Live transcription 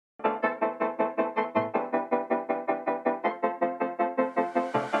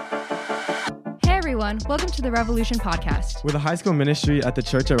everyone. Welcome to the Revolution Podcast. We're the high school ministry at the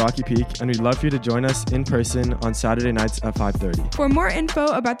church at Rocky Peak, and we'd love for you to join us in person on Saturday nights at 5:30. For more info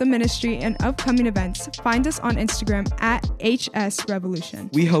about the ministry and upcoming events, find us on Instagram at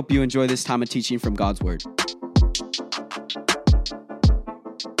HSRevolution. We hope you enjoy this time of teaching from God's Word.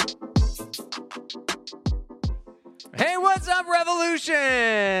 Hey, what's up,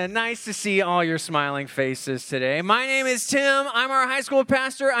 Revolution? Nice to see all your smiling faces today. My name is Tim. I'm our high school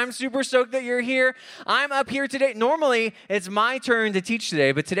pastor. I'm super stoked that you're here. I'm up here today. Normally, it's my turn to teach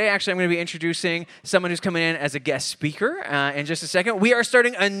today, but today, actually, I'm going to be introducing someone who's coming in as a guest speaker in just a second. We are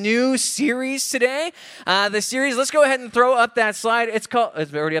starting a new series today. The series, let's go ahead and throw up that slide. It's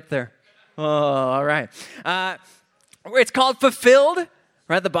already up there. Oh, all right. It's called Fulfilled.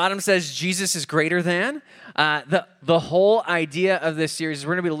 Right at the bottom says Jesus is greater than. The whole idea of this series is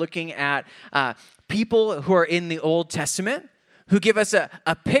we're going to be looking at people who are in the Old Testament who give us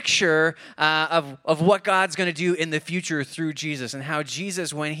a picture of what God's going to do in the future through Jesus, and how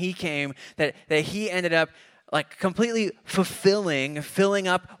Jesus, when he came, that he ended up like completely filling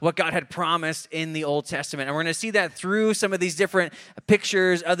up what God had promised in the Old Testament. And we're going to see that through some of these different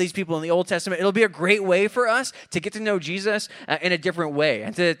pictures of these people in the Old Testament. It'll be a great way for us to get to know Jesus in a different way,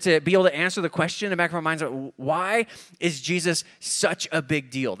 and to be able to answer the question in the back of our minds, why is Jesus such a big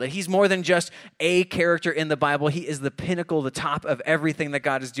deal? That he's more than just a character in the Bible. He is the pinnacle, the top of everything that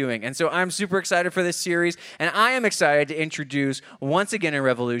God is doing. And so I'm super excited for this series, and I am excited to introduce, once again in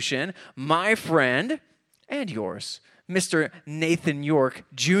Revolution, my friend and yours, Mr. Nathan York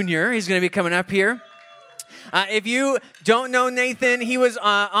Jr. He's going to be coming up here. If you don't know Nathan, he was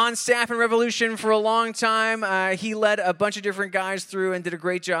on staff in Revolution for a long time. He led a bunch of different guys through and did a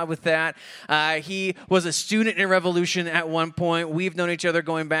great job with that. He was a student in Revolution at one point. We've known each other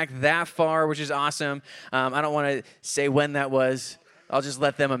going back that far, which is awesome. I don't want to say when that was. I'll just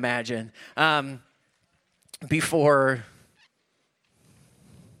let them imagine. Before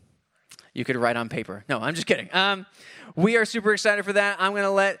you could write on paper. No, I'm just kidding. We are super excited for that. I'm going to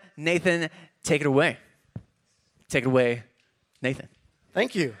let Nathan take it away. Take it away, Nathan.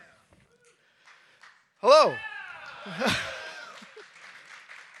 Thank you. Hello.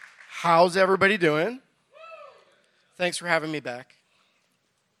 How's everybody doing? Thanks for having me back.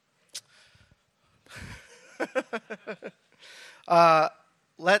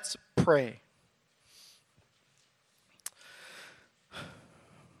 Let's pray.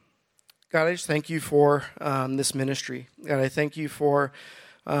 God, I just thank you for this ministry. God, I thank you for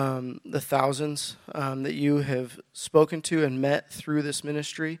the thousands that you have spoken to and met through this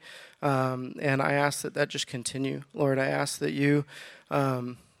ministry. And I ask that just continue. Lord, I ask that you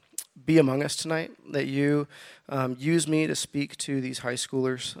be among us tonight, that you use me to speak to these high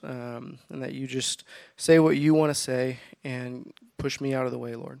schoolers, and that you just say what you want to say and push me out of the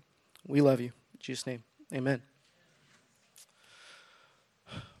way, Lord. We love you. In Jesus' name, amen.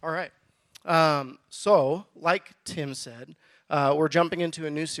 All right. So, like Tim said, we're jumping into a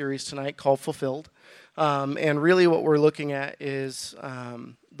new series tonight called Fulfilled. And really what we're looking at is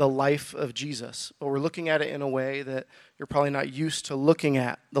the life of Jesus. But we're looking at it in a way that you're probably not used to looking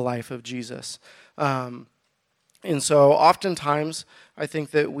at the life of Jesus. And so oftentimes I think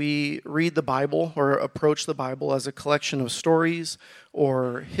that we read the Bible or approach the Bible as a collection of stories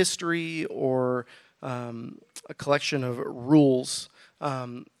or history or a collection of rules.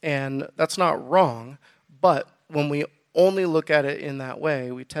 And that's not wrong, but when we only look at it in that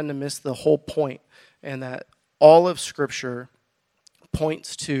way, we tend to miss the whole point, and that all of Scripture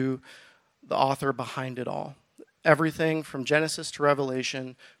points to the author behind it all. Everything from Genesis to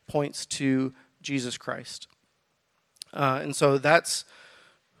Revelation points to Jesus Christ. And so that's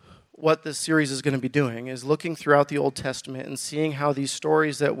what this series is going to be doing, is looking throughout the Old Testament and seeing how these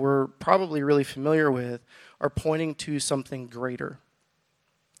stories that we're probably really familiar with are pointing to something greater.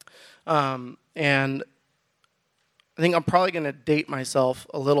 And I think I'm probably going to date myself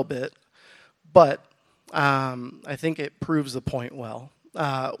a little bit, but I think it proves the point well.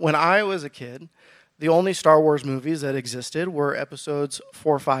 When I was a kid, the only Star Wars movies that existed were episodes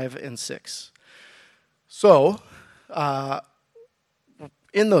 4, 5, and 6. So,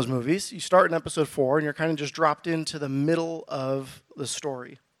 in those movies, you start in episode 4, and you're kind of just dropped into the middle of the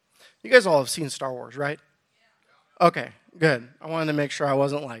story. You guys all have seen Star Wars, right? Okay, good. I wanted to make sure I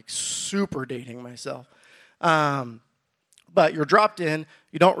wasn't like super dating myself. But you're dropped in.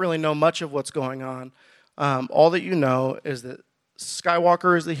 You don't really know much of what's going on. All that you know is that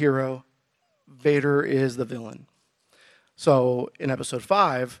Skywalker is the hero, Vader is the villain. So in episode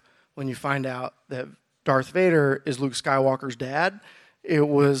 5, when you find out that Darth Vader is Luke Skywalker's dad, it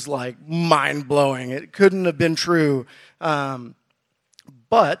was like mind-blowing. It couldn't have been true.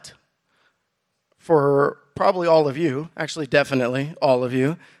 But for probably all of you, actually definitely all of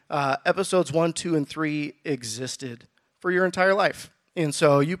you, episodes 1, 2, and 3 existed for your entire life. And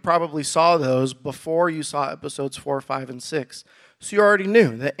so you probably saw those before you saw episodes 4, 5, and 6. So you already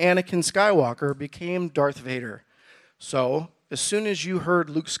knew that Anakin Skywalker became Darth Vader. So as soon as you heard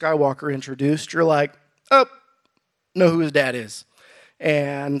Luke Skywalker introduced, you're like, oh, know who his dad is.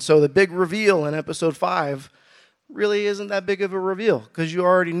 And so the big reveal in episode 5 really isn't that big of a reveal because you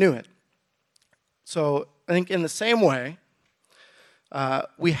already knew it. So I think in the same way,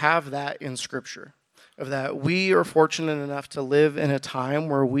 we have that in Scripture, of that we are fortunate enough to live in a time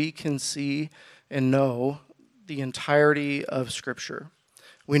where we can see and know the entirety of Scripture.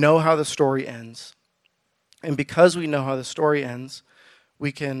 We know how the story ends. And because we know how the story ends,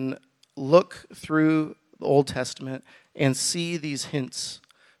 we can look through the Old Testament and see these hints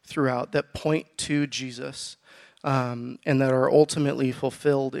throughout that point to Jesus and that are ultimately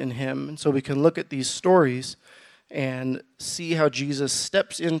fulfilled in him. And so we can look at these stories and see how Jesus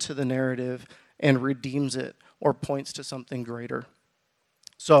steps into the narrative and redeems it or points to something greater.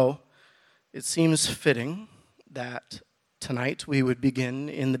 So it seems fitting that tonight we would begin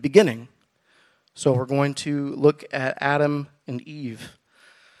in the beginning. So we're going to look at Adam and Eve.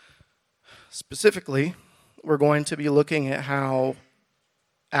 Specifically, we're going to be looking at how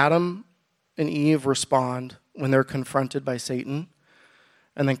Adam and Eve respond when they're confronted by Satan,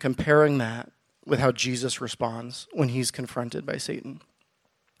 and then comparing that with how Jesus responds when he's confronted by Satan.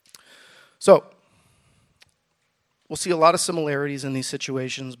 So, we'll see a lot of similarities in these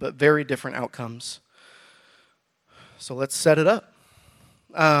situations, but very different outcomes. So let's set it up.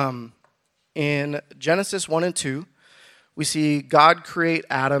 In Genesis 1 and 2, we see God create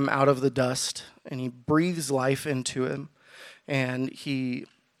Adam out of the dust, and he breathes life into him, and he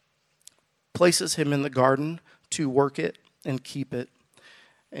places him in the garden to work it and keep it,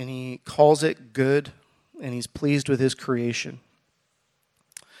 and he calls it good, and he's pleased with his creation.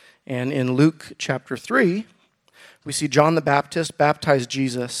 And in Luke chapter 3, we see John the Baptist baptize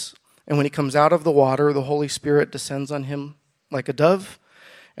Jesus, and when he comes out of the water, the Holy Spirit descends on him like a dove,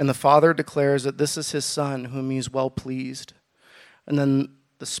 and the Father declares that this is his Son, whom he is well pleased. And then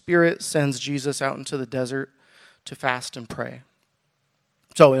the Spirit sends Jesus out into the desert to fast and pray.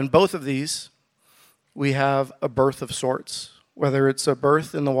 So in both of these, we have a birth of sorts, whether it's a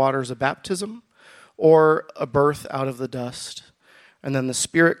birth in the waters of baptism or a birth out of the dust. And then the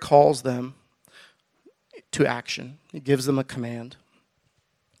Spirit calls them to action. He gives them a command.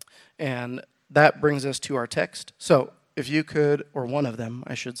 And that brings us to our text. So if you could, or one of them,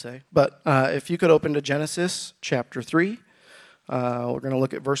 I should say, but if you could open to Genesis chapter 3, we're going to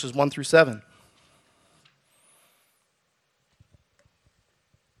look at verses 1 through 7.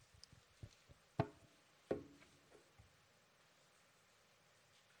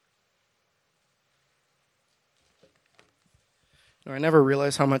 I never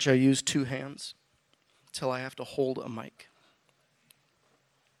realize how much I use two hands until I have to hold a mic.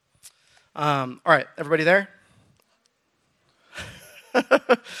 All right, everybody there?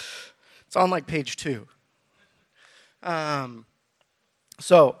 It's on like page 2.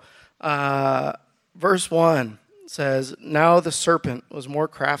 Verse 1 says, "Now the serpent was more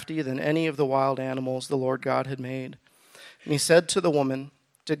crafty than any of the wild animals the Lord God had made. And he said to the woman,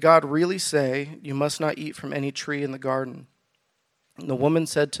 'Did God really say, you must not eat from any tree in the garden?' And the woman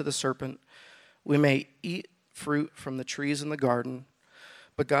said to the serpent, 'We may eat fruit from the trees in the garden,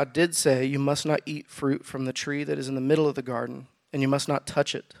 but God did say, you must not eat fruit from the tree that is in the middle of the garden, and you must not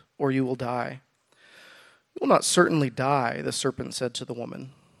touch it, or you will die.' 'You will not certainly die,' the serpent said to the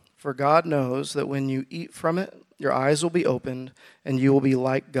woman, 'for God knows that when you eat from it, your eyes will be opened, and you will be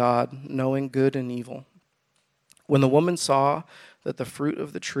like God, knowing good and evil.' When the woman saw that the fruit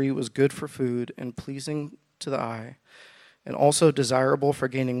of the tree was good for food and pleasing to the eye, and also desirable for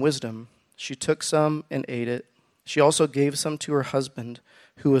gaining wisdom, she took some and ate it. She also gave some to her husband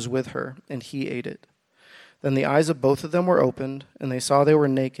who was with her, and he ate it. Then the eyes of both of them were opened, and they saw they were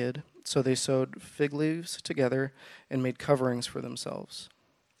naked, so they sewed fig leaves together and made coverings for themselves."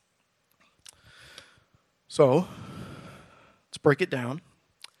 So, let's break it down.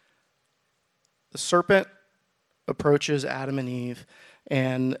 The serpent approaches Adam and Eve,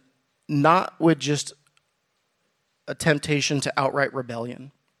 and not with just a temptation to outright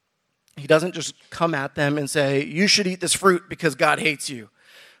rebellion. He doesn't just come at them and say, "You should eat this fruit because God hates you."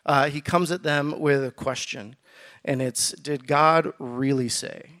 He comes at them with a question, and it's, did God really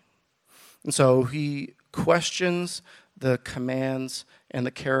say? And so he questions the commands and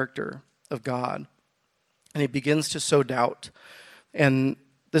the character of God, and he begins to sow doubt. And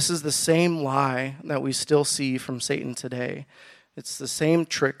this is the same lie that we still see from Satan today. It's the same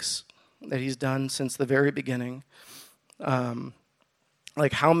tricks that he's done since the very beginning.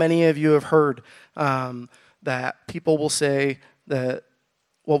 Like how many of you have heard that people will say that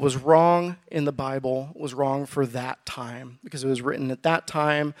what was wrong in the Bible was wrong for that time because it was written at that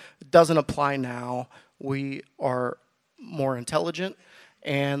time. It doesn't apply now. We are more intelligent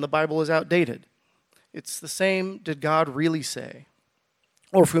and the Bible is outdated. It's the same, did God really say?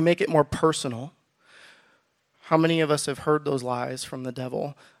 Or if we make it more personal, how many of us have heard those lies from the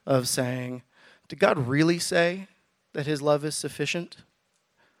devil of saying, did God really say that his love is sufficient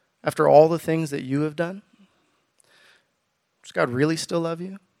after all the things that you have done? Does God really still love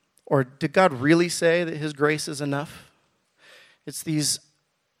you? Or did God really say that his grace is enough? It's these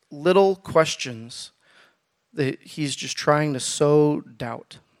little questions that he's just trying to sow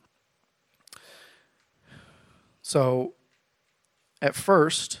doubt. So, at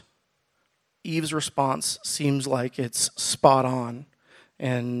first, Eve's response seems like it's spot on,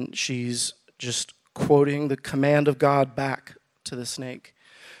 and she's just quoting the command of God back to the snake.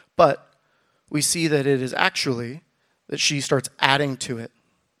 But we see that it is actually that she starts adding to it,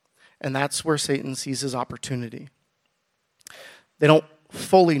 and that's where Satan sees his opportunity. They don't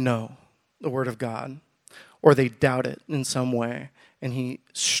fully know the Word of God, or they doubt it in some way, and he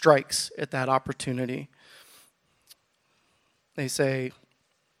strikes at that opportunity. They say,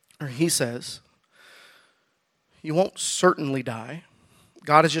 or he says, you won't certainly die.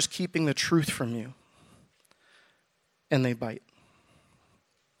 God is just keeping the truth from you. And they bite.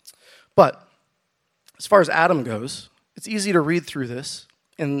 But as far as Adam goes, it's easy to read through this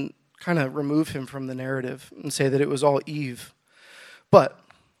and kind of remove him from the narrative and say that it was all Eve. But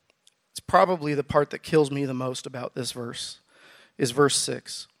it's probably the part that kills me the most about this verse is verse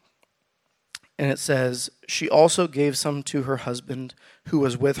 6. And it says, she also gave some to her husband who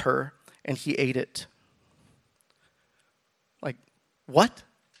was with her, and he ate it. Like, what?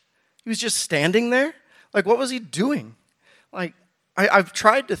 He was just standing there? Like, what was he doing? Like, I've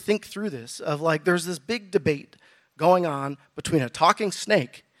tried to think through this of like, there's this big debate going on between a talking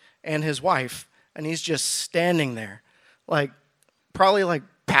snake and his wife, and he's just standing there. Like, probably like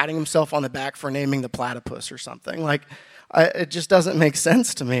patting himself on the back for naming the platypus or something. Like, it just doesn't make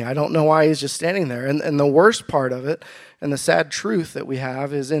sense to me. I don't know why he's just standing there. And the worst part of it, and the sad truth that we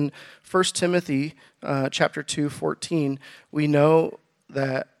have, is in 1 Timothy chapter 2, 14, we know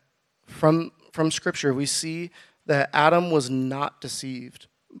that from Scripture, we see that Adam was not deceived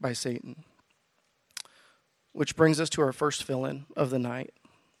by Satan. Which brings us to our first fill-in of the night.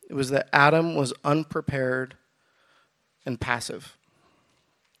 It was that Adam was unprepared and passive.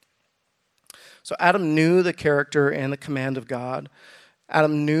 So Adam knew the character and the command of God.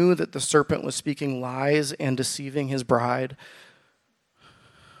 Adam knew that the serpent was speaking lies and deceiving his bride.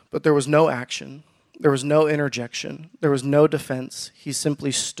 But there was no action. There was no interjection. There was no defense. He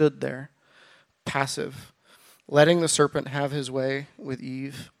simply stood there, passive, letting the serpent have his way with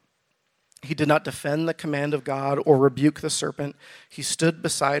Eve. He did not defend the command of God or rebuke the serpent. He stood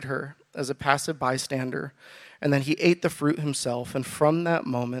beside her as a passive bystander. And then he ate the fruit himself, and from that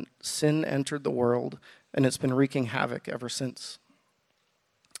moment, sin entered the world, and it's been wreaking havoc ever since.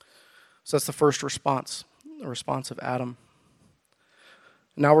 So that's the first response, the response of Adam.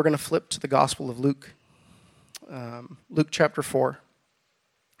 Now we're going to flip to the Gospel of Luke, Luke chapter 4,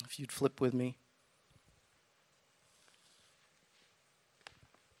 if you'd flip with me.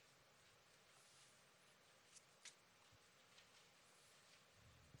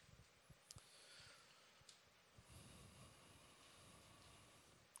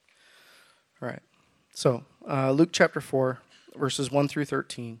 All right, so Luke chapter 4, verses 1 through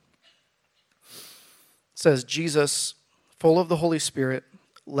 13. It says, Jesus, full of the Holy Spirit,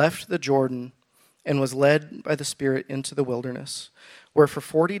 left the Jordan and was led by the Spirit into the wilderness, where for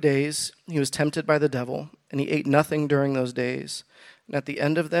 40 days he was tempted by the devil, and he ate nothing during those days. And at the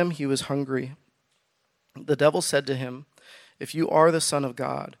end of them he was hungry. The devil said to him, if you are the Son of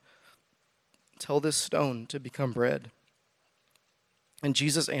God, tell this stone to become bread. And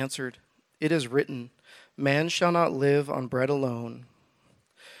Jesus answered, it is written, man shall not live on bread alone.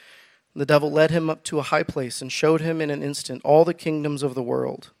 The devil led him up to a high place and showed him in an instant all the kingdoms of the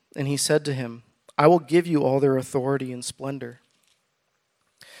world. And he said to him, I will give you all their authority and splendor.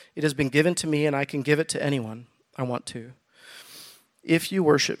 It has been given to me, and I can give it to anyone I want to. If you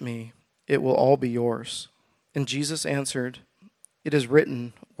worship me, it will all be yours. And Jesus answered, it is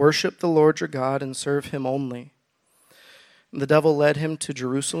written, worship the Lord your God and serve him only. And the devil led him to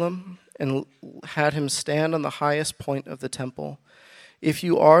Jerusalem and had him stand on the highest point of the temple. If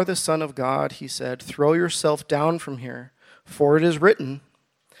you are the Son of God, he said, throw yourself down from here, for it is written,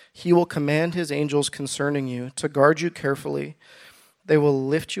 he will command his angels concerning you to guard you carefully. They will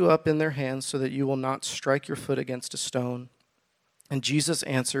lift you up in their hands so that you will not strike your foot against a stone." And Jesus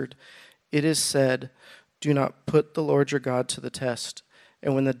answered, "It is said, 'Do not put the Lord your God to the test.'"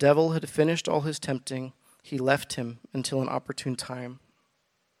 And when the devil had finished all his tempting, he left him until an opportune time.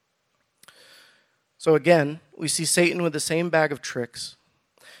 So again, we see Satan with the same bag of tricks.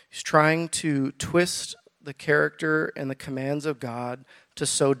 He's trying to twist the character and the commands of God to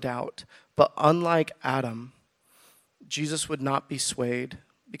sow doubt. But unlike Adam, Jesus would not be swayed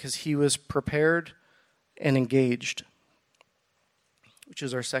because he was prepared and engaged, which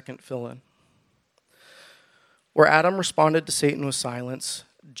is our second fill-in. Where Adam responded to Satan with silence,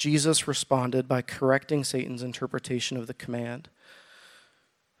 Jesus responded by correcting Satan's interpretation of the command.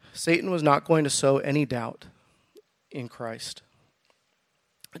 Satan was not going to sow any doubt in Christ.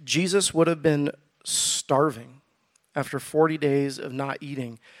 Jesus would have been starving after 40 days of not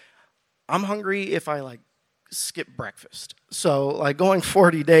eating. I'm hungry if I skip breakfast. So going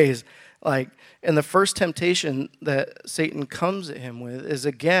 40 days, and the first temptation that Satan comes at him with is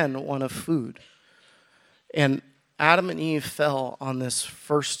again one of food. And Adam and Eve fell on this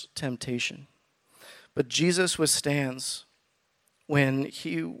first temptation. But Jesus withstands when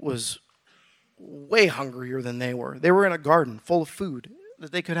he was way hungrier than they were. They were in a garden full of food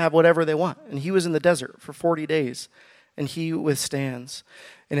that they could have whatever they want. And he was in the desert for 40 days. And he withstands.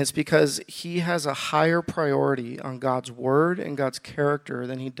 And it's because he has a higher priority on God's word and God's character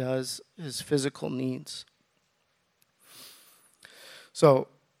than he does his physical needs. So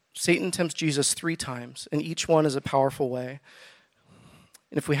Satan tempts Jesus 3 times, and each one is a powerful way.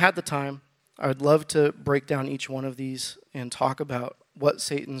 And if we had the time, I would love to break down each one of these and talk about what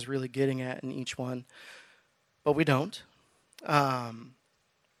Satan's really getting at in each one. But we don't.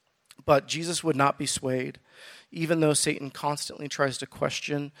 But Jesus would not be swayed, even though Satan constantly tries to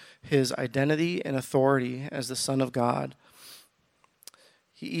question his identity and authority as the Son of God.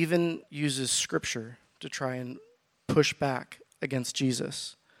 He even uses Scripture to try and push back against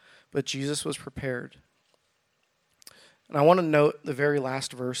Jesus. But Jesus was prepared. And I want to note the very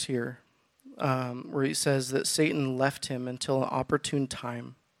last verse here, where he says that Satan left him until an opportune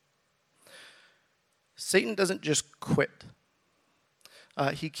time. Satan doesn't just quit.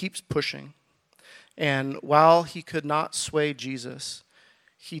 He keeps pushing. And while he could not sway Jesus,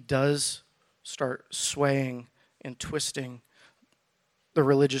 he does start swaying and twisting the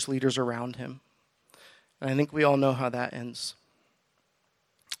religious leaders around him. And I think we all know how that ends.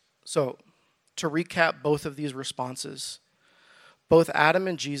 So, to recap both of these responses, both Adam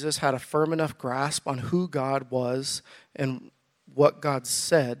and Jesus had a firm enough grasp on who God was and what God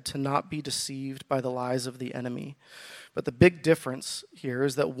said to not be deceived by the lies of the enemy. But the big difference here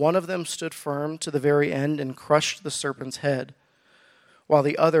is that one of them stood firm to the very end and crushed the serpent's head, while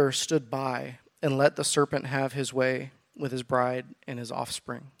the other stood by and let the serpent have his way with his bride and his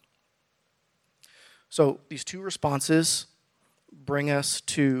offspring. So these 2 responses bring us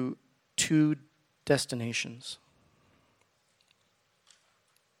to 2 destinations.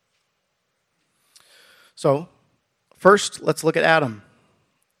 So, first, let's look at Adam.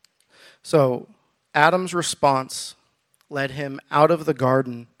 So, Adam's response led him out of the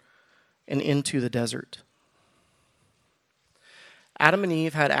garden and into the desert. Adam and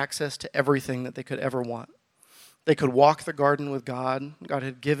Eve had access to everything that they could ever want. They could walk the garden with God. God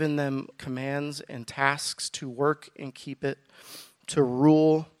had given them commands and tasks to work and keep it, to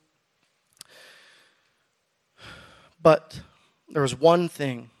rule. But there was one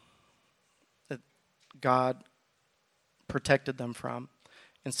thing that God protected them from,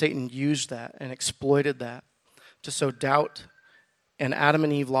 and Satan used that and exploited that to sow doubt, and Adam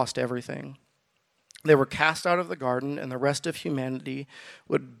and Eve lost everything. They were cast out of the garden, and the rest of humanity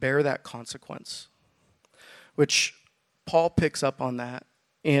would bear that consequence, which Paul picks up on that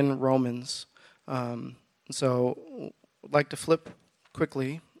in Romans. So I'd like to flip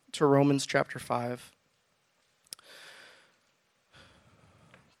quickly to Romans chapter 5.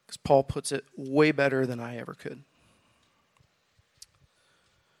 Because Paul puts it way better than I ever could.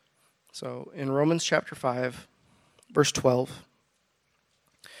 So in Romans chapter 5, verse 12,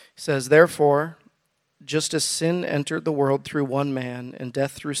 he says, "Therefore, just as sin entered the world through one man, and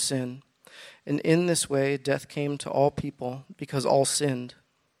death through sin, and in this way death came to all people, because all sinned.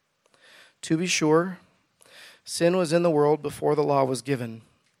 To be sure, sin was in the world before the law was given,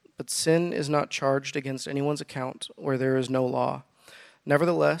 but sin is not charged against anyone's account where there is no law.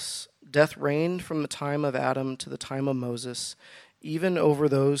 Nevertheless, death reigned from the time of Adam to the time of Moses, even over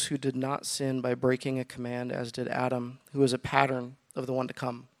those who did not sin by breaking a command, as did Adam, who is a pattern of the one to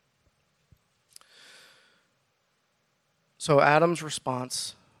come." So Adam's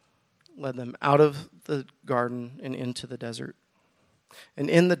response led them out of the garden and into the desert. And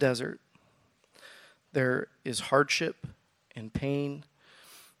in the desert, there is hardship and pain.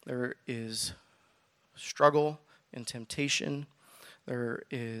 There is struggle and temptation. There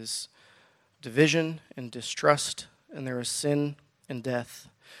is division and distrust. And there is sin and death.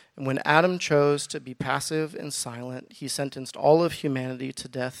 And when Adam chose to be passive and silent, he sentenced all of humanity to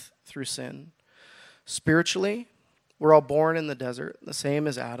death through sin. Spiritually, we're all born in the desert, the same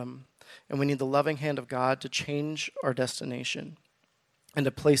as Adam. And we need the loving hand of God to change our destination and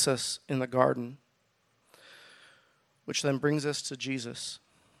to place us in the garden, which then brings us to Jesus.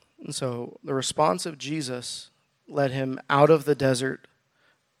 And so the response of Jesus led him out of the desert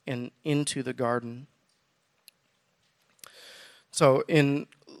and into the garden. So in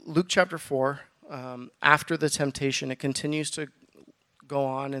Luke chapter 4, after the temptation, it continues to go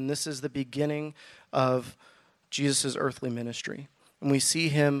on, and this is the beginning of Jesus' earthly ministry. And we see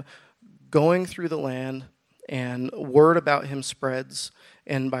him going through the land, and word about him spreads,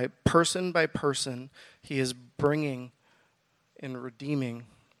 and by person, he is bringing and redeeming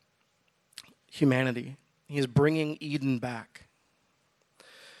humanity. He is bringing Eden back.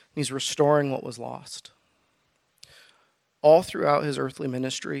 He's restoring what was lost. All throughout his earthly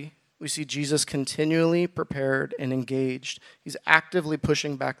ministry, we see Jesus continually prepared and engaged. He's actively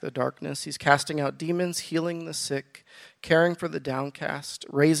pushing back the darkness. He's casting out demons, healing the sick, caring for the downcast,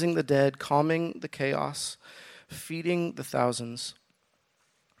 raising the dead, calming the chaos, feeding the thousands,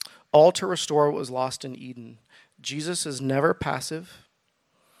 all to restore what was lost in Eden. Jesus is never passive.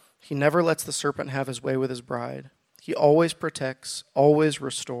 He never lets the serpent have his way with his bride. He always protects, always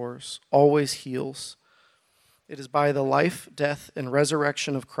restores, always heals. It is by the life, death, and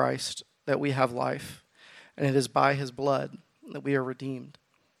resurrection of Christ that we have life, and it is by his blood that we are redeemed.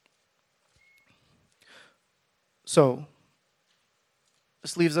 So,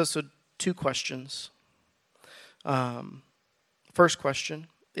 this leaves us with two questions. First question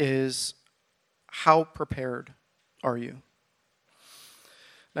is, how prepared are you?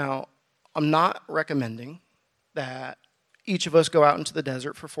 Now, I'm not recommending that each of us go out into the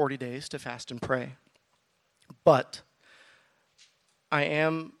desert for 40 days to fast and pray. But I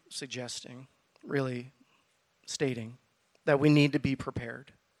am suggesting, really stating, that we need to be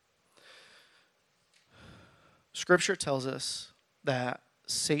prepared. Scripture tells us that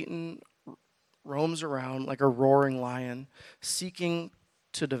Satan roams around like a roaring lion, seeking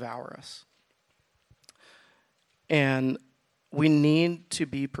to devour us. And we need to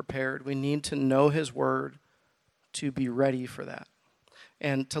be prepared. We need to know his word to be ready for that.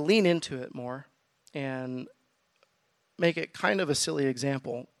 And to lean into it more and make it kind of a silly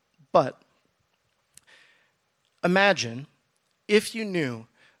example, but imagine if you knew,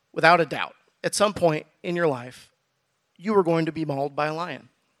 without a doubt, at some point in your life, you were going to be mauled by a lion.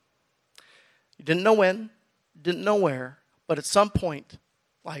 You didn't know when, didn't know where, but at some point,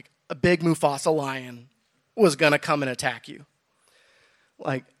 like a big Mufasa lion was going to come and attack you.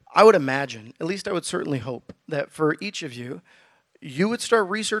 Like, I would imagine, at least I would certainly hope, that for each of you, you would start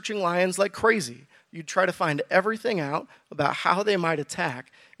researching lions like crazy. You'd try to find everything out about how they might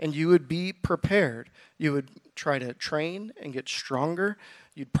attack, and you would be prepared. You would try to train and get stronger.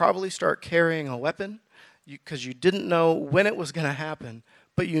 You'd probably start carrying a weapon because you didn't know when it was going to happen,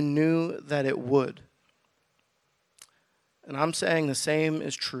 but you knew that it would. And I'm saying the same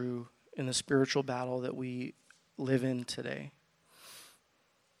is true in the spiritual battle that we live in today.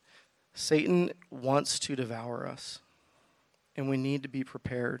 Satan wants to devour us, and we need to be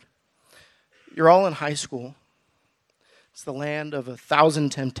prepared. You're all in high school. It's the land of 1,000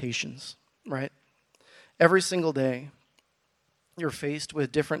 temptations, right? Every single day, you're faced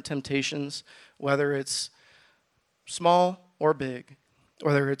with different temptations, whether it's small or big,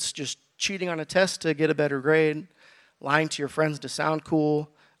 whether it's just cheating on a test to get a better grade, lying to your friends to sound cool,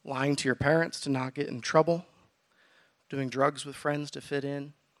 lying to your parents to not get in trouble, doing drugs with friends to fit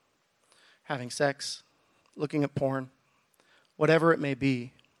in, having sex, looking at porn, whatever it may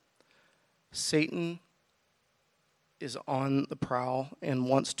be. Satan is on the prowl and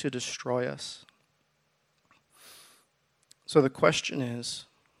wants to destroy us. So the question is,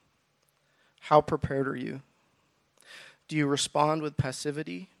 how prepared are you? Do you respond with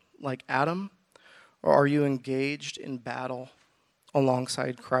passivity like Adam, or are you engaged in battle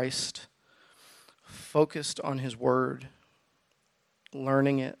alongside Christ, focused on his word,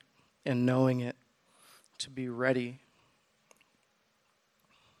 learning it and knowing it to be ready?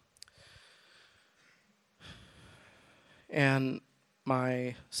 And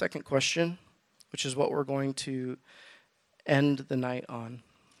my second question, which is what we're going to end the night on.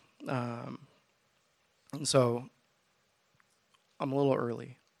 And so I'm a little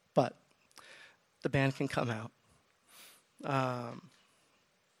early, but the band can come out.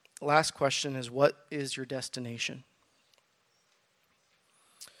 last question is, what is your destination?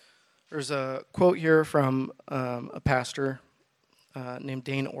 There's a quote here from a pastor named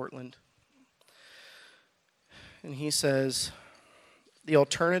Dane Ortland. And he says, the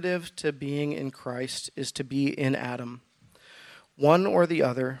alternative to being in Christ is to be in Adam. One or the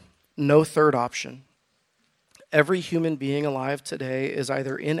other, no third option. Every human being alive today is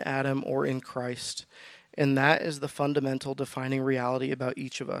either in Adam or in Christ, and that is the fundamental defining reality about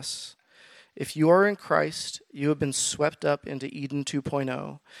each of us. If you are in Christ, you have been swept up into Eden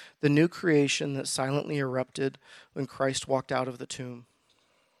 2.0, the new creation that silently erupted when Christ walked out of the tomb.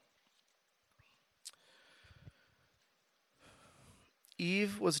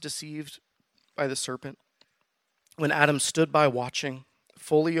 Eve was deceived by the serpent when Adam stood by watching,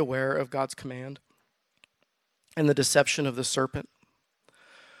 fully aware of God's command and the deception of the serpent.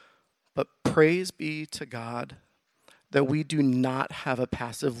 But praise be to God that we do not have a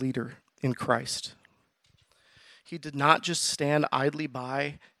passive leader in Christ. He did not just stand idly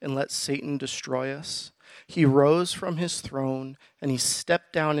by and let Satan destroy us. He rose from his throne and he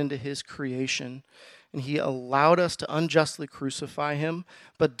stepped down into his creation, and he allowed us to unjustly crucify him,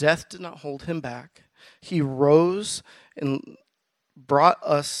 but death did not hold him back. He rose and brought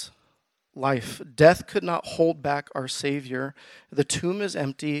us life. Death could not hold back our Savior. The tomb is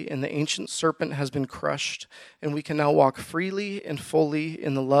empty and the ancient serpent has been crushed, and we can now walk freely and fully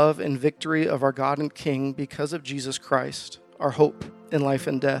in the love and victory of our God and King because of Jesus Christ, our hope in life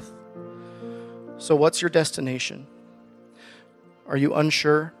and death. So what's your destination? Are you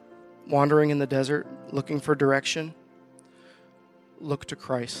unsure, wandering in the desert, looking for direction? Look to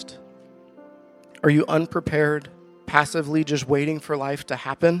Christ. Are you unprepared, passively just waiting for life to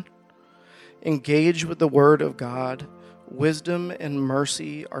happen? Engage with the Word of God. Wisdom and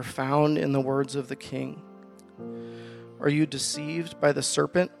mercy are found in the words of the King. Are you deceived by the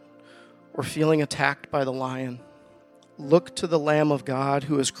serpent or feeling attacked by the lion? Look to the Lamb of God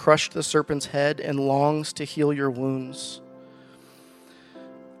who has crushed the serpent's head and longs to heal your wounds.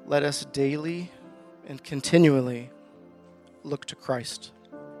 Let us daily and continually look to Christ.